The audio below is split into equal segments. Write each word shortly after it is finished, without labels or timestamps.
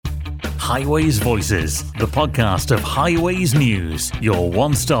Highways Voices, the podcast of Highways News, your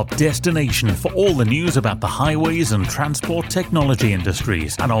one-stop destination for all the news about the highways and transport technology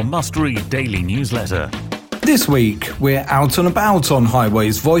industries, and our must-read daily newsletter. This week, we're out and about on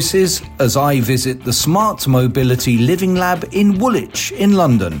Highways Voices as I visit the Smart Mobility Living Lab in Woolwich in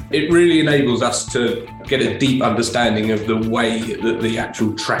London. It really enables us to get a deep understanding of the way that the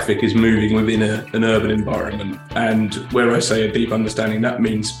actual traffic is moving within an urban environment. And where I say a deep understanding, that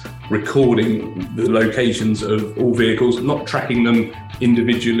means recording the locations of all vehicles, not tracking them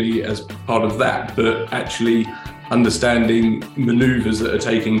individually as part of that, but actually understanding manoeuvres that are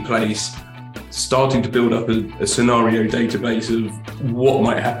taking place, starting to build up a scenario database of what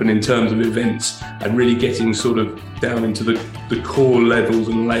might happen in terms of events, and really getting sort of down into the core levels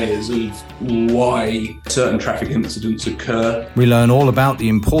and layers of why certain traffic incidents occur. We learn all about the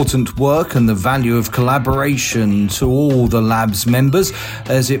important work and the value of collaboration to all the lab's members,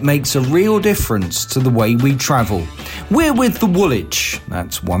 as it makes a real difference to the way we travel. We're with the Woolwich,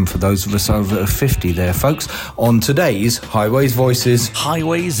 that's one for those of us over 50 there, folks, on today's Highways Voices.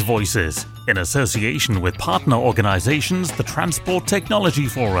 Highways Voices, in association with partner organisations the Transport Technology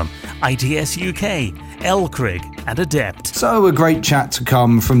Forum, ITS UK, LCRIG and ADEPT. So a great chat to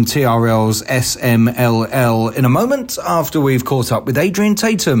come from TRL's SMLL in a moment, after we've caught up with Adrian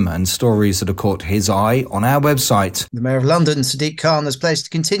Tatum and stories that have caught his eye on our website. The Mayor of London, Sadiq Khan, has pledged to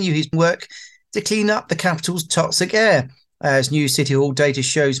continue his work to clean up the capital's toxic air, as new City Hall data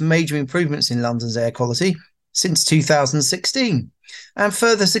shows major improvements in London's air quality since 2016, and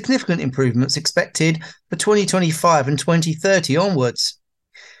further significant improvements expected for 2025 and 2030 onwards.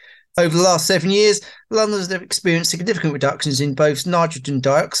 Over the last 7 years, London has experienced significant reductions in both nitrogen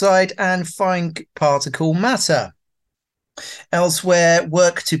dioxide and fine particle matter. Elsewhere,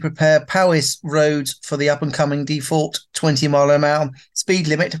 work to prepare Powys roads for the up-and-coming default 20-mile-an-hour speed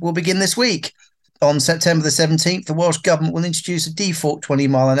limit will begin this week. On September the 17th, the Welsh Government will introduce a default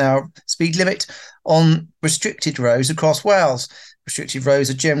 20-mile-an-hour speed limit on restricted roads across Wales. Restricted roads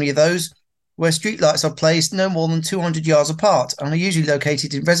are generally those where streetlights are placed no more than 200 yards apart and are usually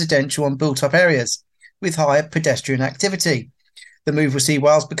located in residential and built-up areas with higher pedestrian activity. The move will see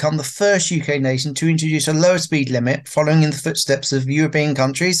Wales become the first UK nation to introduce a lower speed limit, following in the footsteps of European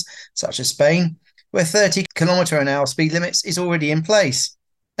countries such as Spain, where 30 km/h speed limits is already in place.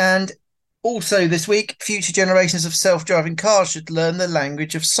 And also this week, future generations of self-driving cars should learn the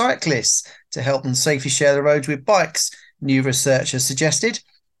language of cyclists to help them safely share the roads with bikes, new research has suggested.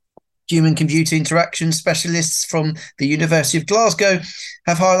 Human-computer interaction specialists from the University of Glasgow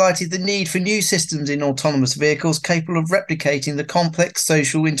have highlighted the need for new systems in autonomous vehicles capable of replicating the complex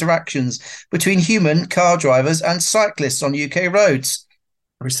social interactions between human car drivers and cyclists on UK roads.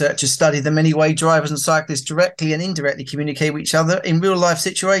 Researchers study the many ways drivers and cyclists directly and indirectly communicate with each other in real-life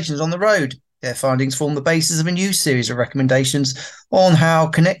situations on the road. Their findings form the basis of a new series of recommendations on how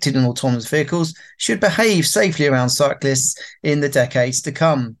connected and autonomous vehicles should behave safely around cyclists in the decades to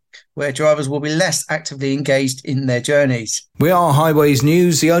come, where drivers will be less actively engaged in their journeys. We are Highways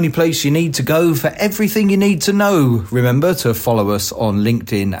News, the only place you need to go for everything you need to know. Remember to follow us on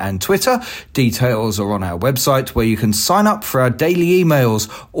LinkedIn and Twitter. Details are on our website, where you can sign up for our daily emails.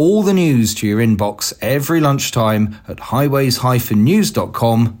 All the news to your inbox every lunchtime at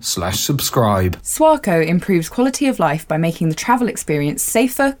highways-news.com/subscribe. Swarco improves quality of life by making the travel experience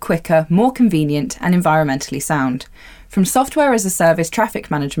safer, quicker, more convenient and environmentally sound. From software-as-a-service traffic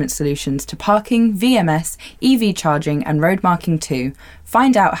management solutions to parking, VMS, EV charging and road marking too,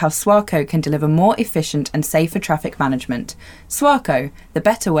 find out how Swarco can deliver more efficient and safer traffic management. Swarco, the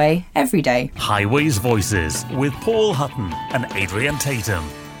better way, every day. Highways Voices with Paul Hutton and Adrian Tatum.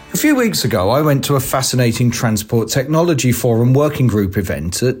 A few weeks ago, I went to a fascinating Transport Technology Forum working group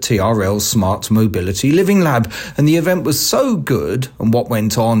event at TRL's Smart Mobility Living Lab, and the event was so good and what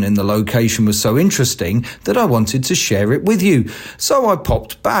went on in the location was so interesting that I wanted to share it with you. So I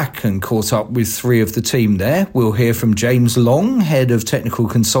popped back and caught up with three of the team there. We'll hear from James Long, Head of Technical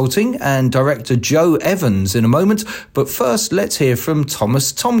Consulting, and Director Joe Evans in a moment, but first let's hear from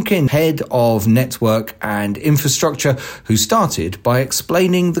Thomas Tomkin, Head of Network and Infrastructure, who started by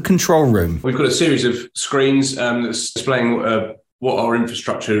explaining the control room. We've got a series of screens that's displaying what our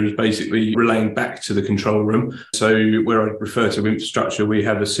infrastructure is basically relaying back to the control room. So where I refer to infrastructure, we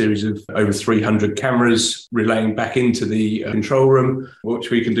have a series of over 300 cameras relaying back into the control room,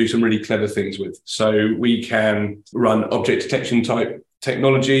 which we can do some really clever things with. So we can run object detection type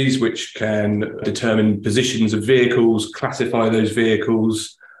technologies, which can determine positions of vehicles, classify those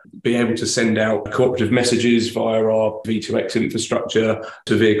vehicles, be able to send out cooperative messages via our V2X infrastructure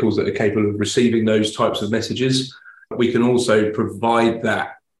to vehicles that are capable of receiving those types of messages. We can also provide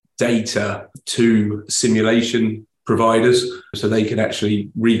that data to simulation providers so they can actually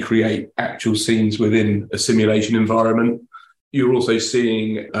recreate actual scenes within a simulation environment. You're also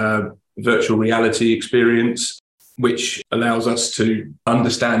seeing a virtual reality experience, which allows us to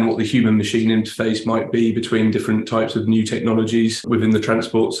understand what the human-machine interface might be between different types of new technologies within the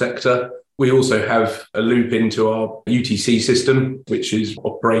transport sector. We also have a loop into our UTC system, which is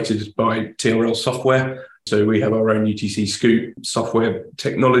operated by TRL Software. So we have our own UTC Scoop software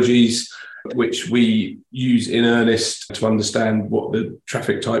technologies, which we use in earnest to understand what the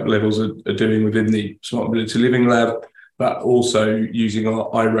traffic type levels are doing within the Smart Mobility Living Lab, but also using our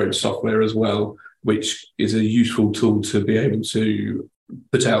iRoad software as well, which is a useful tool to be able to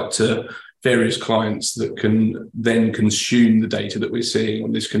put out to various clients that can then consume the data that we're seeing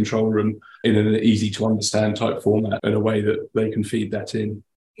on this control room in an easy to understand type format in a way that they can feed that in.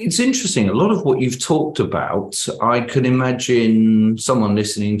 It's interesting. A lot of what you've talked about, I can imagine someone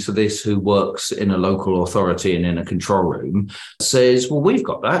listening to this who works in a local authority and in a control room says, well, we've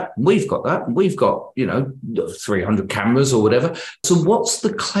got that, we've got 300 cameras or whatever. So what's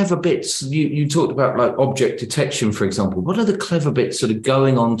the clever bits? You talked about like object detection, for example. What are the clever bits that are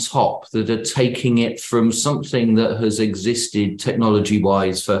going on top that are taking it from something that has existed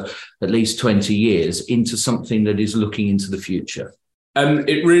technology-wise for at least 20 years into something that is looking into the future?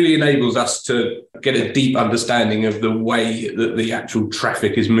 It really enables us to get a deep understanding of the way that the actual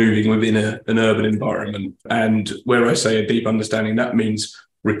traffic is moving within an urban environment. And where I say a deep understanding, that means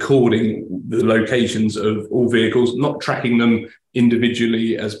recording the locations of all vehicles, not tracking them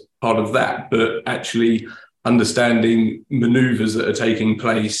individually as part of that, but actually understanding maneuvers that are taking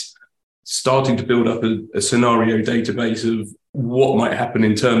place, starting to build up a scenario database of what might happen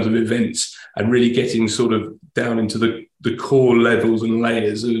in terms of events, and really getting sort of down into the core levels and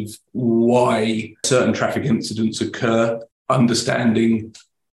layers of why certain traffic incidents occur, understanding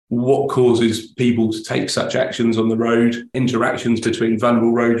what causes people to take such actions on the road, interactions between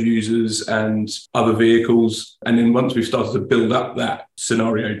vulnerable road users and other vehicles. And then once we've started to build up that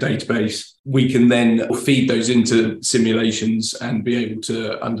scenario database, we can then feed those into simulations and be able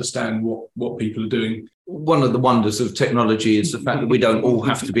to understand what people are doing. One of the wonders of technology is the fact that we don't all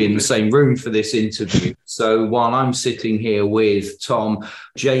have to be in the same room for this interview. So while I'm sitting here with Tom,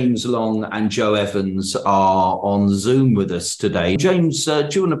 James Long and Joe Evans are on Zoom with us today. James, do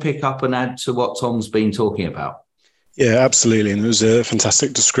you want to pick up and add to what Tom's been talking about? Yeah, absolutely. And it was a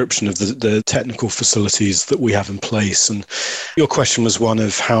fantastic description of the technical facilities that we have in place. And your question was one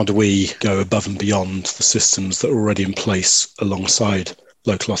of how do we go above and beyond the systems that are already in place alongside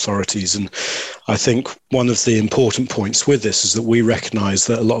local authorities. And I think one of the important points with this is that we recognise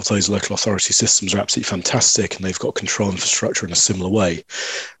that a lot of those local authority systems are absolutely fantastic and they've got control infrastructure in a similar way.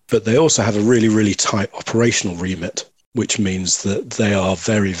 But they also have a really, really tight operational remit, which means that they are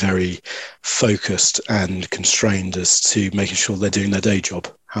very, very focused and constrained as to making sure they're doing their day job.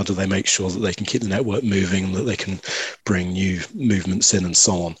 How do they make sure that they can keep the network moving, that they can bring new movements in and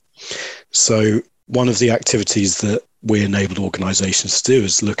so on? So one of the activities that we enabled organisations to do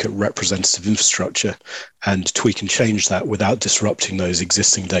is look at representative infrastructure and tweak and change that without disrupting those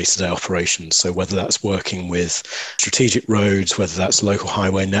existing day-to-day operations. So whether that's working with strategic roads, whether that's local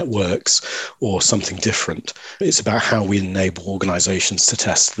highway networks or something different, it's about how we enable organisations to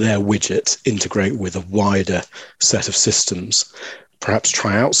test their widget, integrate with a wider set of systems, perhaps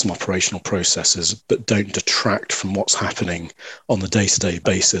try out some operational processes, but don't detract from what's happening on the day-to-day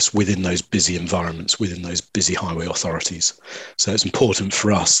basis within those busy environments, within those busy highway authorities. So it's important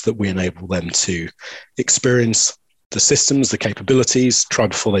for us that we enable them to experience the systems, the capabilities, try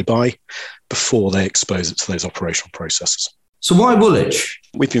before they buy, before they expose it to those operational processes. So why Woolwich?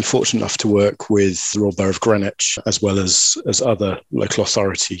 We've been fortunate enough to work with the Royal Borough of Greenwich as well as other local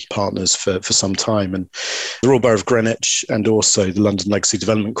authority partners for some time. And the Royal Borough of Greenwich and also the London Legacy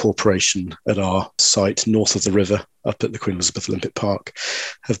Development Corporation at our site north of the river up at the Queen Elizabeth Olympic Park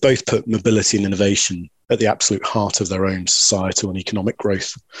have both put mobility and innovation at the absolute heart of their own societal and economic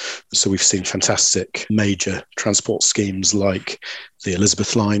growth. So we've seen fantastic major transport schemes like the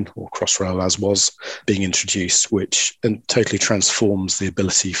Elizabeth Line, or Crossrail as was, being introduced, which totally transforms the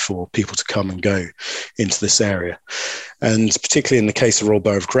ability for people to come and go into this area. And particularly in the case of Royal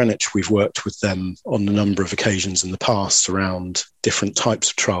Borough of Greenwich, we've worked with them on a number of occasions in the past around different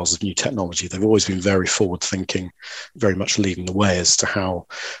types of trials of new technology. They've always been very forward-thinking, very much leading the way as to how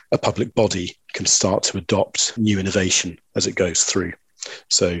a public body can start to adopt new innovation as it goes through.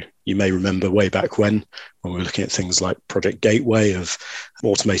 So you may remember way back when we were looking at things like Project Gateway of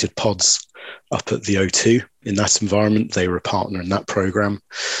automated pods up at the O2. In that environment, they were a partner in that program.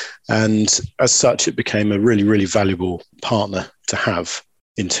 And as such, it became a really, really valuable partner to have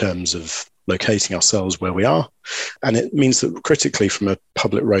in terms of locating ourselves where we are. And it means that critically, from a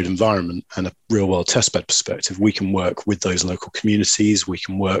public road environment and a real world testbed perspective, we can work with those local communities, we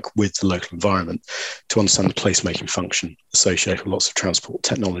can work with the local environment to understand the placemaking function associated with lots of transport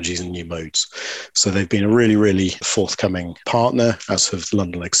technologies and new modes. So they've been a really, really forthcoming partner, as have the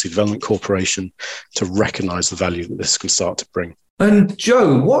London Legacy Development Corporation, to recognise the value that this can start to bring. And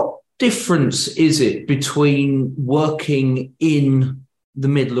Joe, what difference is it between working in the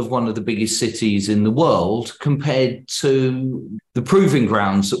middle of one of the biggest cities in the world compared to the proving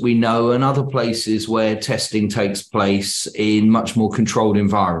grounds that we know and other places where testing takes place in much more controlled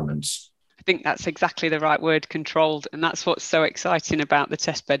environments? I think that's exactly the right word, controlled. And that's what's so exciting about the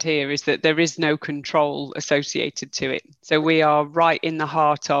testbed here, is that there is no control associated to it. So we are right in the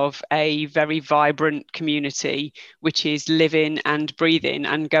heart of a very vibrant community, which is living and breathing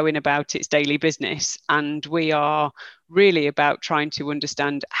and going about its daily business. And we are really about trying to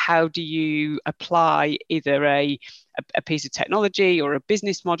understand, how do you apply either a piece of technology or a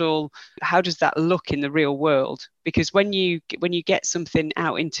business model? How does that look in the real world? Because when you get something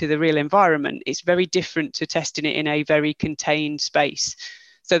out into the real environment, it's very different to testing it in a very contained space.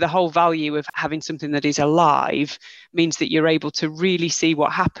 So the whole value of having something that is alive means that you're able to really see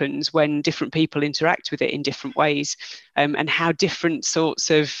what happens when different people interact with it in different ways, and how different sorts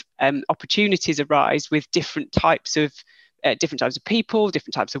of opportunities arise with different types of people,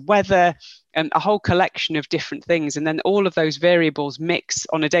 different types of weather, a whole collection of different things. And then all of those variables mix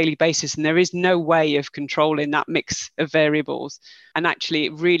on a daily basis, and there is no way of controlling that mix of variables. And actually,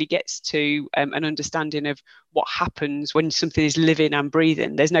 it really gets to an understanding of what happens when something is living and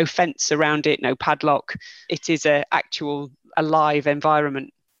breathing. There's no fence around it, no padlock. It is an actual alive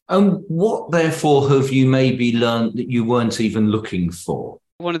environment. And what, therefore, have you maybe learned that you weren't even looking for?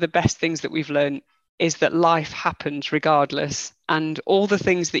 One of the best things that we've learned is that life happens regardless, and all the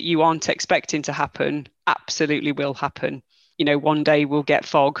things that you aren't expecting to happen absolutely will happen. You know, one day we'll get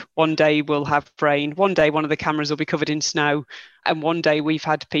fog, one day we'll have rain, one day one of the cameras will be covered in snow, and one day we've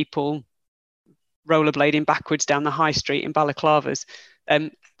had people rollerblading backwards down the high street in balaclavas.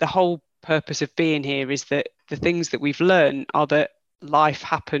 The whole purpose of being here is that the things that we've learned are that life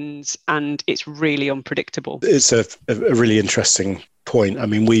happens and it's really unpredictable. It's a really interesting point. I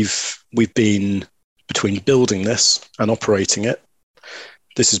mean, we've been, between building this and operating it,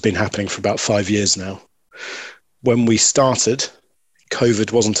 this has been happening for about 5 years now. When we started,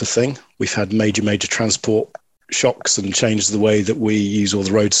 COVID wasn't a thing. We've had major transport shocks and changed the way that we use all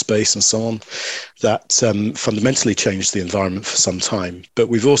the road space and so on. That fundamentally changed the environment for some time. But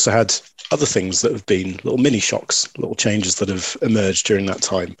we've also had other things that have been little mini shocks, little changes that have emerged during that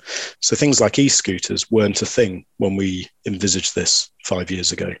time. So things like e-scooters weren't a thing when we envisaged this 5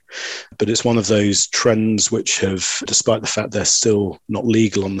 years ago. But it's one of those trends which have, despite the fact they're still not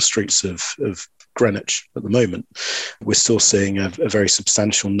legal on the streets of Greenwich at the moment, we're still seeing a very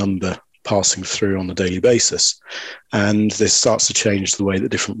substantial number passing through on a daily basis. And this starts to change the way that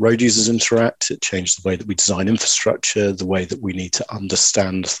different road users interact. It changes the way that we design infrastructure, the way that we need to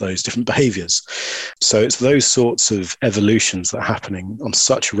understand those different behaviors. So it's those sorts of evolutions that are happening on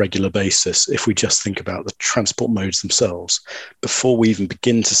such a regular basis, if we just think about the transport modes themselves, before we even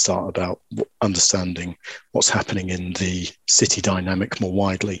begin to start about understanding what's happening in the city dynamic more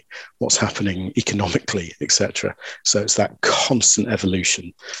widely, what's happening economically, etc. So it's that constant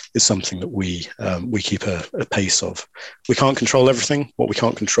evolution is something that we keep a pace of. We can't control everything. What we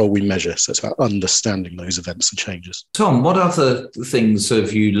can't control, we measure. So it's about understanding those events and changes. Tom, what other things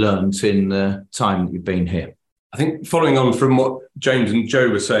have you learned in the time that you've been here? I think, following on from what James and Joe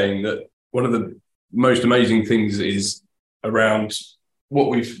were saying, that one of the most amazing things is around what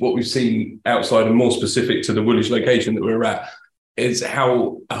we've seen outside and more specific to the Woolwich location that we're at, is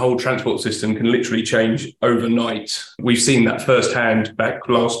how a whole transport system can literally change overnight. We've seen that firsthand back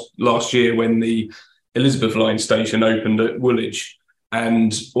last year when the Elizabeth Line station opened at Woolwich.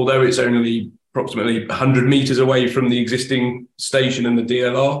 And although it's only approximately 100 metres away from the existing station and the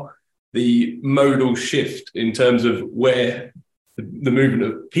DLR, the modal shift in terms of where the movement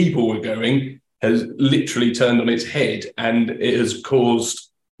of people were going has literally turned on its head, and it has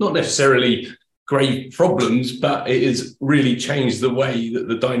caused not necessarily grave problems, but it has really changed the way that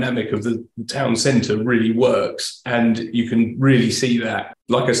the dynamic of the town centre really works. And you can really see that,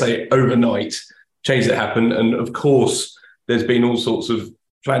 like I say, overnight change that happened. And of course, there's been all sorts of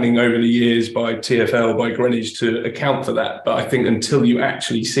planning over the years by TfL, by Greenwich, to account for that. But I think until you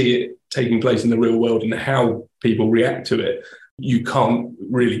actually see it taking place in the real world and how people react to it, you can't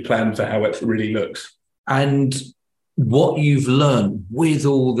really plan for how it really looks. And what you've learned with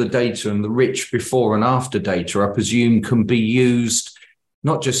all the data and the rich before and after data, I presume, can be used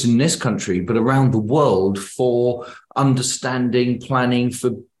not just in this country, but around the world for understanding, planning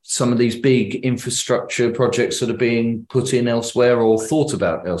for some of these big infrastructure projects that are being put in elsewhere or thought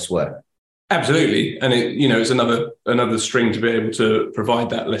about elsewhere? Absolutely. And it's another string to be able to provide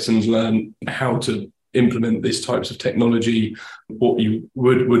that lessons learned, how to implement these types of technology, what you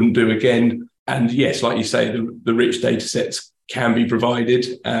wouldn't do again. And yes, like you say, the rich data sets can be provided,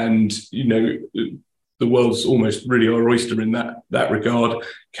 and the world's almost really our oyster in that regard.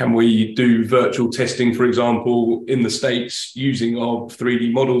 Can we do virtual testing, for example, in the States using our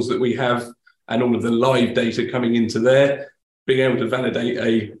 3D models that we have and all of the live data coming into there, being able to validate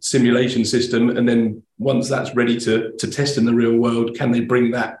a simulation system, and then once that's ready to test in the real world, can they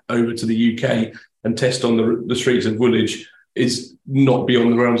bring that over to the UK and test on the streets of Woolwich is not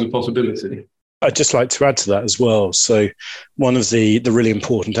beyond the realms of possibility. I'd just like to add to that as well. So one of the really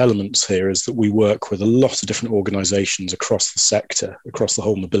important elements here is that we work with a lot of different organisations across the sector, across the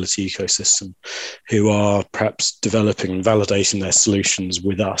whole mobility ecosystem, who are perhaps developing and validating their solutions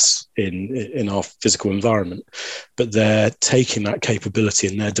with us in our physical environment. But they're taking that capability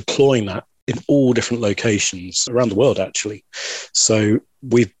and they're deploying that in all different locations around the world, actually. So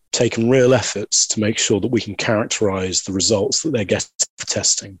we've taken real efforts to make sure that we can characterize the results that they're getting for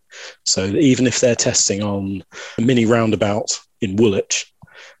testing. So even if they're testing on a mini roundabout in Woolwich,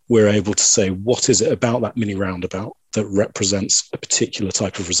 we're able to say, what is it about that mini roundabout that represents a particular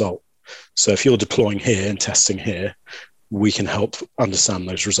type of result? So if you're deploying here and testing here, we can help understand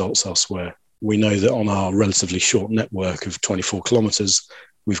those results elsewhere. We know that on our relatively short network of 24 kilometres,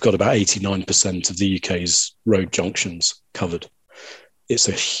 we've got about 89% of the UK's road junctions covered. It's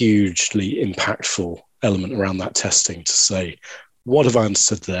a hugely impactful element around that testing to say, what have I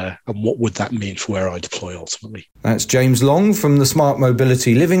understood there and what would that mean for where I deploy ultimately? That's James Long from the Smart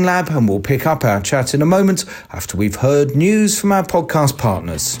Mobility Living Lab, and we'll pick up our chat in a moment after we've heard news from our podcast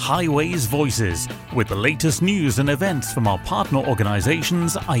partners. Highways Voices, with the latest news and events from our partner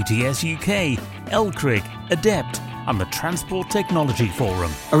organisations ITS UK, LCRIG, ADEPT and the Transport Technology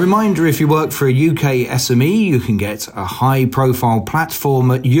Forum. A reminder, if you work for a UK SME, you can get a high-profile platform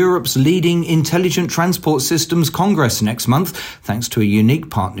at Europe's leading Intelligent Transport Systems Congress next month, thanks to a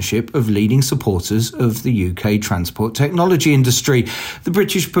unique partnership of leading supporters of the UK transport technology industry. The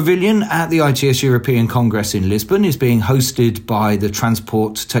British Pavilion at the ITS European Congress in Lisbon is being hosted by the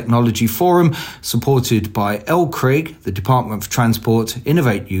Transport Technology Forum, supported by LCRIG, the Department for Transport,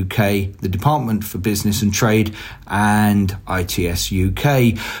 Innovate UK, the Department for Business and Trade, and ITS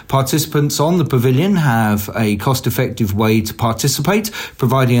UK. Participants on the pavilion have a cost-effective way to participate,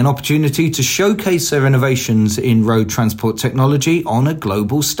 providing an opportunity to showcase their innovations in road transport technology on a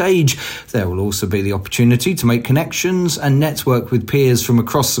global stage. There will also be the opportunity to make connections and network with peers from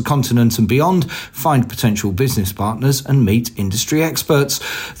across the continent and beyond, find potential business partners and meet industry experts.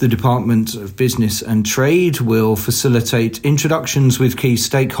 The Department of Business and Trade will facilitate introductions with key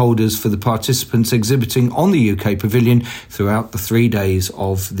stakeholders for the participants exhibiting on the UK Pavilion throughout the 3 days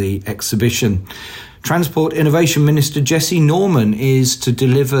of the exhibition. Transport Innovation Minister Jessie Norman is to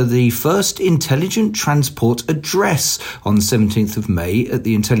deliver the first Intelligent Transport Address on the 17th of May at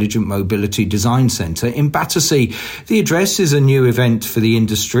the Intelligent Mobility Design Centre in Battersea. The address is a new event for the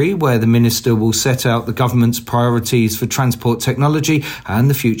industry where the Minister will set out the government's priorities for transport technology and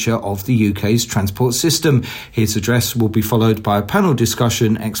the future of the UK's transport system. His address will be followed by a panel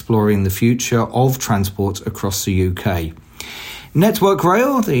discussion exploring the future of transport across the UK. Network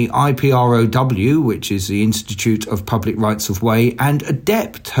Rail, the IPROW, which is the Institute of Public Rights of Way, and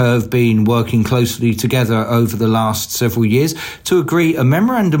ADEPT have been working closely together over the last several years to agree a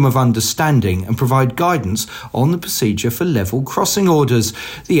memorandum of understanding and provide guidance on the procedure for level crossing orders.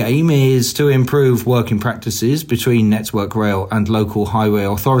 The aim is to improve working practices between Network Rail and local highway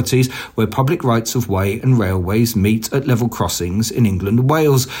authorities where public rights of way and railways meet at level crossings in England and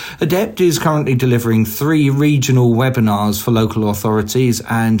Wales. ADEPT is currently delivering 3 regional webinars for local authorities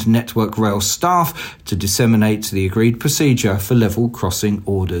and Network Rail staff to disseminate the agreed procedure for level crossing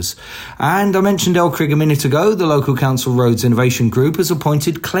orders. And I mentioned LCRIG a minute ago. The Local Council Roads Innovation Group has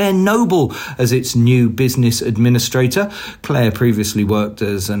appointed Claire Noble as its new business administrator. Claire previously worked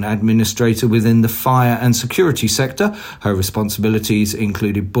as an administrator within the fire and security sector. Her responsibilities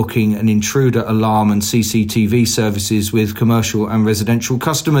included booking an intruder alarm and CCTV services with commercial and residential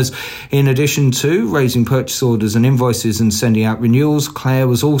customers, in addition to raising purchase orders and invoices and sending out out renewals, Claire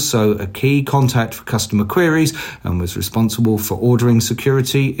was also a key contact for customer queries and was responsible for ordering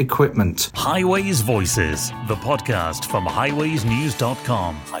security equipment. Highways Voices, the podcast from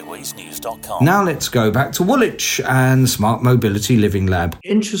highwaysnews.com. Highwaysnews.com. Now let's go back to Woolwich and Smart Mobility Living Lab.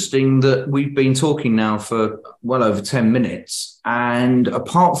 Interesting that we've been talking now for well over 10 minutes, and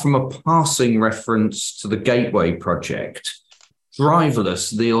apart from a passing reference to the Gateway project,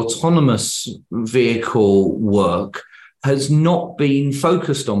 driverless, the autonomous vehicle work has not been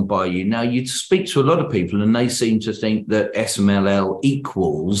focused on by you. Now, you speak to a lot of people and they seem to think that SMLL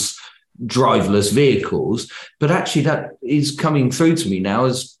equals driverless vehicles, but actually that is coming through to me now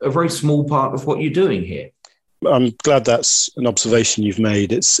as a very small part of what you're doing here. I'm glad that's an observation you've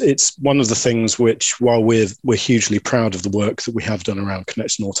made. It's one of the things which, while we're hugely proud of the work that we have done around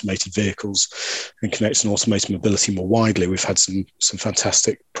connected and automated vehicles and connected and automated mobility more widely, we've had some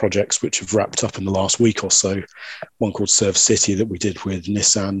fantastic projects which have wrapped up in the last week or so. One called Serve City that we did with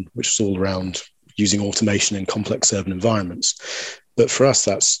Nissan, which was all around using automation in complex urban environments. But for us,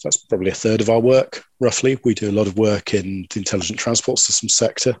 that's probably a third of our work, roughly. We do a lot of work in the intelligent transport system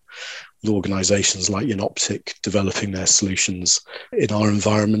sector, with organisations like Yanoptic developing their solutions in our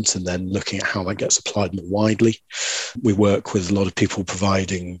environment and then looking at how that gets applied more widely. We work with a lot of people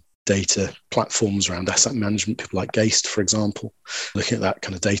providing data platforms around asset management, people like Geist, for example, looking at that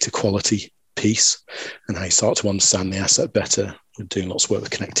kind of data quality piece and how you start to understand the asset better. We're doing lots of work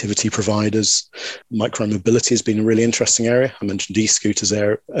with connectivity providers. Micro-mobility has been a really interesting area. I mentioned e-scooters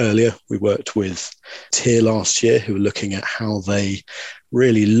earlier. We worked with TIER last year, who were looking at how they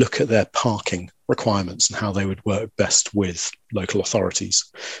really look at their parking requirements and how they would work best with local authorities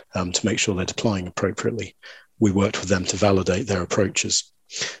to make sure they're deploying appropriately. We worked with them to validate their approaches.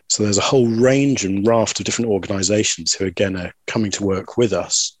 So there's a whole range and raft of different organisations who, again, are coming to work with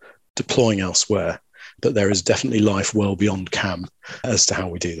us, deploying elsewhere, but there is definitely life well beyond CAM as to how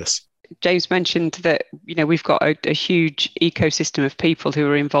we do this. James mentioned that, we've got a huge ecosystem of people who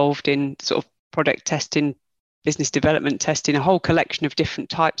are involved in sort of product testing, business development testing, a whole collection of different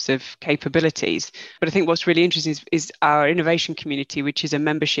types of capabilities. But I think what's really interesting is our innovation community, which is a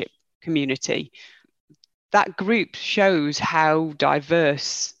membership community. That group shows how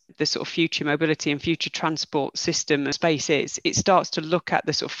diverse the sort of future mobility and future transport system space is. It starts to look at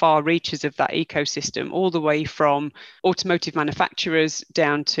the sort of far reaches of that ecosystem, all the way from automotive manufacturers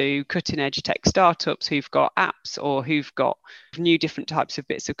down to cutting edge tech startups who've got apps or who've got new different types of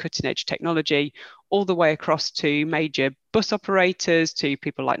bits of cutting edge technology, all the way across to major bus operators, to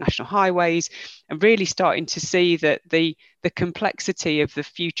people like National Highways, and really starting to see that the complexity of the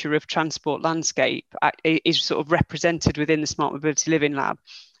future of transport landscape is sort of represented within the Smart Mobility Living Lab.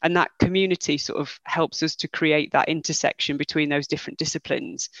 And that community sort of helps us to create that intersection between those different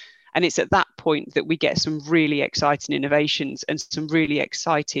disciplines. And it's at that point that we get some really exciting innovations and some really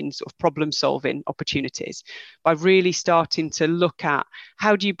exciting sort of problem solving opportunities by really starting to look at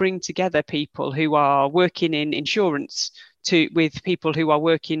how do you bring together people who are working in insurance with people who are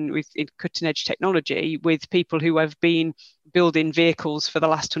working in cutting edge technology, with people who have been building vehicles for the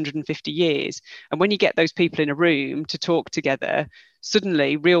last 150 years. And when you get those people in a room to talk together,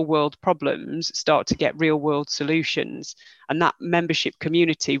 suddenly real world problems start to get real world solutions. And that membership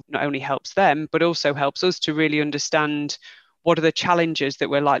community not only helps them, but also helps us to really understand what are the challenges that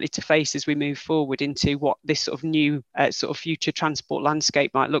we're likely to face as we move forward into what this sort of new sort of future transport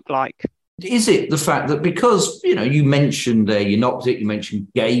landscape might look like. Is it the fact that because, you mentioned Yanoptic, you mentioned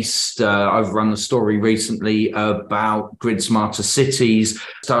Geist, I've run a story recently about Grid Smarter Cities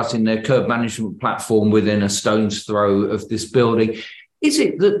starting their curb management platform within a stone's throw of this building. Is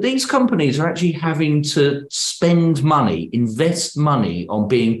it that these companies are actually having to spend money, invest money on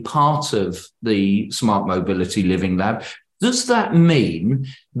being part of the Smart Mobility Living Lab? Does that mean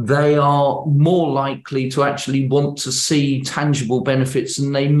they are more likely to actually want to see tangible benefits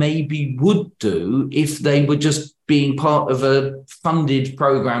than they maybe would do if they were just being part of a funded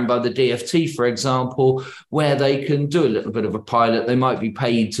program by the DFT, for example, where they can do a little bit of a pilot? They might be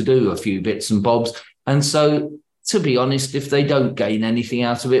paid to do a few bits and bobs. And so, to be honest, if they don't gain anything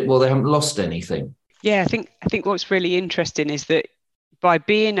out of it, well, they haven't lost anything. Yeah, I think what's really interesting is that by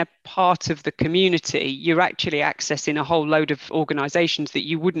being a part of the community, you're actually accessing a whole load of organisations that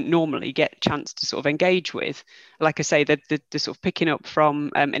you wouldn't normally get a chance to sort of engage with. Like I say, the sort of picking up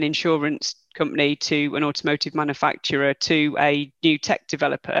from an insurance company to an automotive manufacturer to a new tech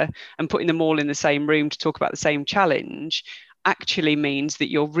developer and putting them all in the same room to talk about the same challenge. actually means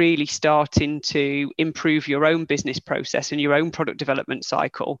that you're really starting to improve your own business process and your own product development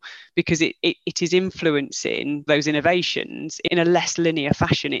cycle, because it is influencing those innovations in a less linear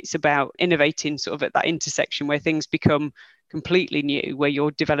fashion. It's about innovating sort of at that intersection where things become completely new, where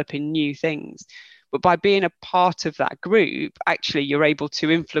you're developing new things. But by being a part of that group, actually, you're able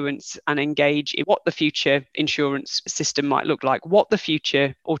to influence and engage in what the future insurance system might look like, what the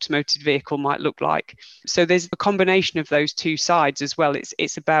future automated vehicle might look like. So there's a combination of those two sides as well.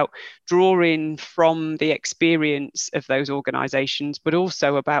 It's about drawing from the experience of those organisations, but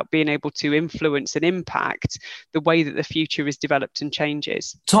also about being able to influence and impact the way that the future is developed and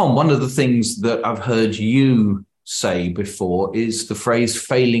changes. Tom, one of the things that I've heard you say before is the phrase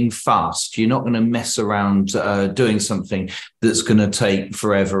failing fast. You're not going to mess around doing something that's going to take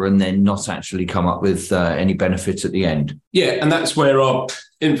forever and then not actually come up with any benefit at the end. Yeah, and that's where our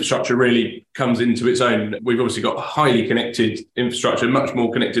infrastructure really comes into its own. We've obviously got highly connected infrastructure, much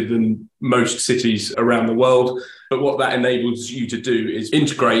more connected than most cities around the world. But what that enables you to do is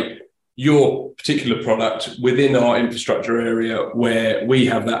integrate your particular product within our infrastructure area where we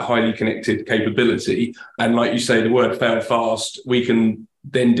have that highly connected capability. And like you say, the word fail fast, we can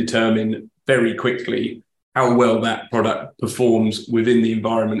then determine very quickly how well that product performs within the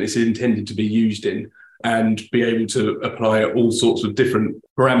environment it's intended to be used in, and be able to apply all sorts of different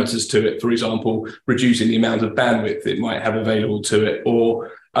parameters to it. For example, reducing the amount of bandwidth it might have available to it,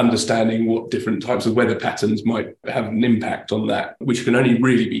 or understanding what different types of weather patterns might have an impact on that, which can only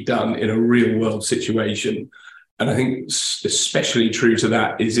really be done in a real world situation. And I think especially true to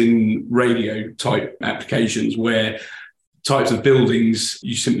that is in radio type applications, where types of buildings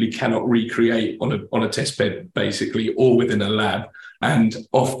you simply cannot recreate on a test bed, basically, or within a lab. And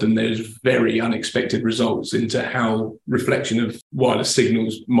often there's very unexpected results into how reflection of wireless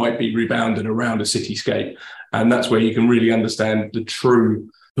signals might be rebounded around a cityscape. And that's where you can really understand the true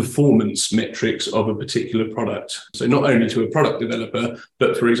performance metrics of a particular product. So not only to a product developer,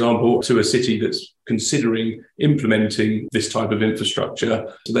 but for example, to a city that's considering implementing this type of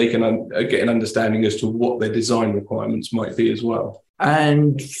infrastructure, so they can get an understanding as to what their design requirements might be as well.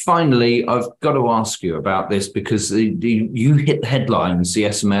 And finally, I've got to ask you about this because you hit the headlines, the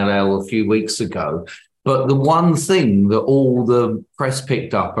SMLL, a few weeks ago. But the one thing that all the press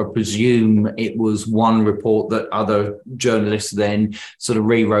picked up, I presume it was one report that other journalists then sort of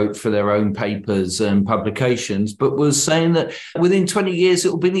rewrote for their own papers and publications, but was saying that within 20 years, it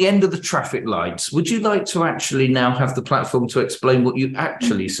will be the end of the traffic lights. Would you like to actually now have the platform to explain what you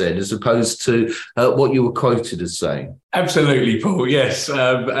actually said as opposed to what you were quoted as saying? Absolutely, Paul. Yes.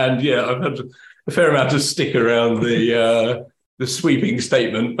 And yeah, I've had a fair amount of stick around the sweeping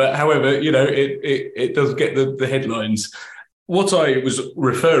statement, but however, it does get the headlines. What I was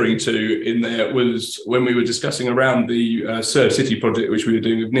referring to in there was when we were discussing around the Serve City project, which we were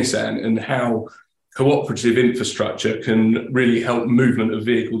doing with Nissan, and how cooperative infrastructure can really help movement of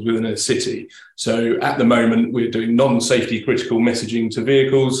vehicles within a city. So at the moment, we're doing non-safety critical messaging to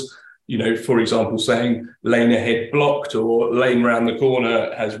vehicles. For example, saying lane ahead blocked or lane round the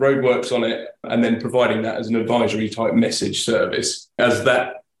corner has roadworks on it, and then providing that as an advisory type message service. As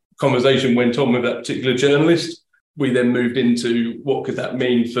that conversation went on with that particular journalist, we then moved into what could that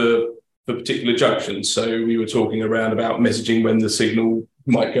mean for particular junctions. So we were talking around about messaging when the signal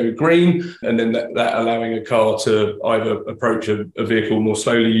might go green, and then that allowing a car to either approach a vehicle more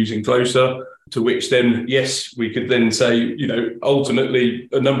slowly using closer, to which then, yes, we could then say, ultimately,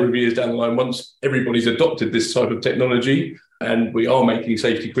 a number of years down the line, once everybody's adopted this type of technology and we are making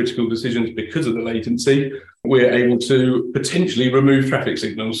safety critical decisions because of the latency, we're able to potentially remove traffic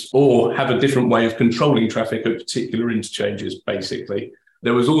signals or have a different way of controlling traffic at particular interchanges, basically.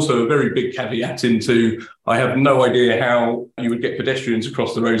 There was also a very big caveat into, I have no idea how you would get pedestrians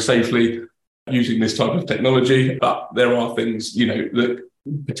across the road safely using this type of technology, but there are things, that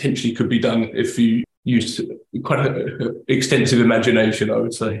potentially could be done if you used quite an extensive imagination, I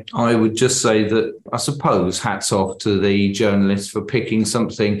would say. I would just say that, I suppose, hats off to the journalists for picking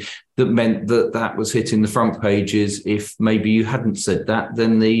something that meant that was hitting the front pages. If maybe you hadn't said that,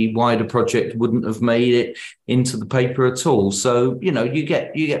 then the wider project wouldn't have made it into the paper at all. So, you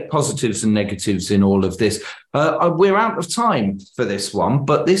get positives and negatives in all of this. We're out of time for this one,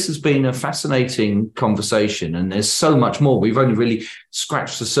 but this has been a fascinating conversation and there's so much more. We've only really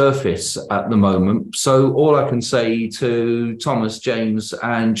scratched the surface at the moment. So all I can say to Thomas, James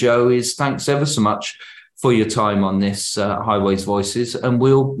and Joe is thanks ever so much for your time on this Highways Voices, and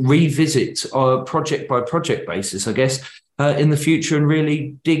we'll revisit a project by project basis, I guess, in the future and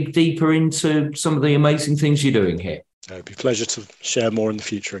really dig deeper into some of the amazing things you're doing here. It'd be a pleasure to share more in the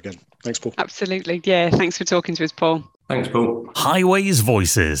future again. Thanks, Paul. Absolutely. Yeah, thanks for talking to us, Paul. Thanks, Paul. Highways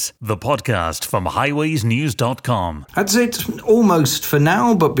Voices, the podcast from highwaysnews.com. That's it, almost for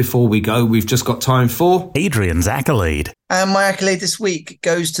now, but before we go, we've just got time for Adrian's Accolade. And my accolade this week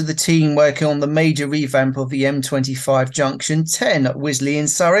goes to the team working on the major revamp of the M25 Junction 10 at Wisley in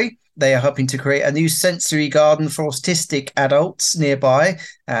Surrey. They are hoping to create a new sensory garden for autistic adults nearby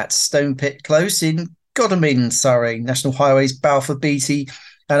at Stone Pit Close in Godalming, Surrey. National Highways, Balfour Beatty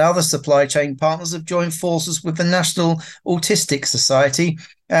and other supply chain partners have joined forces with the National Autistic Society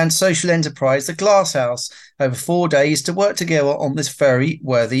and social enterprise The Glasshouse over 4 days to work together on this very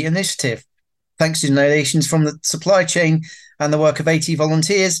worthy initiative. Thanks to donations from the supply chain and the work of 80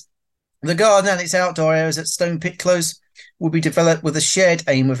 volunteers, the garden and its outdoor areas at Stone Pit Close will be developed with a shared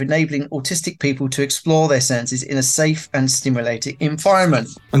aim of enabling autistic people to explore their senses in a safe and stimulating environment.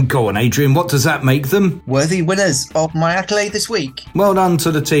 And go on, Adrian, what does that make them? Worthy winners of my accolade this week. Well done to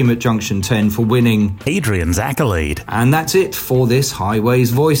the team at Junction 10 for winning Adrian's Accolade. And that's it for this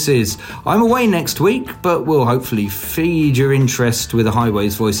Highways Voices. I'm away next week, but we'll hopefully feed your interest with a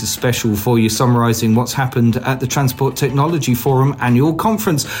Highways Voices special for you, summarising what's happened at the Transport Technology Forum annual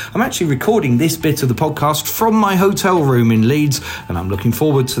conference. I'm actually recording this bit of the podcast from my hotel room in Leeds, and I'm looking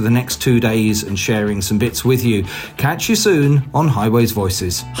forward to the next 2 days and sharing some bits with you. Catch you soon on Highways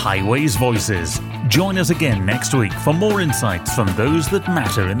Voices. Highways Voices. Join us again next week for more insights from those that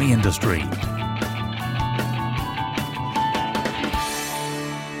matter in the industry.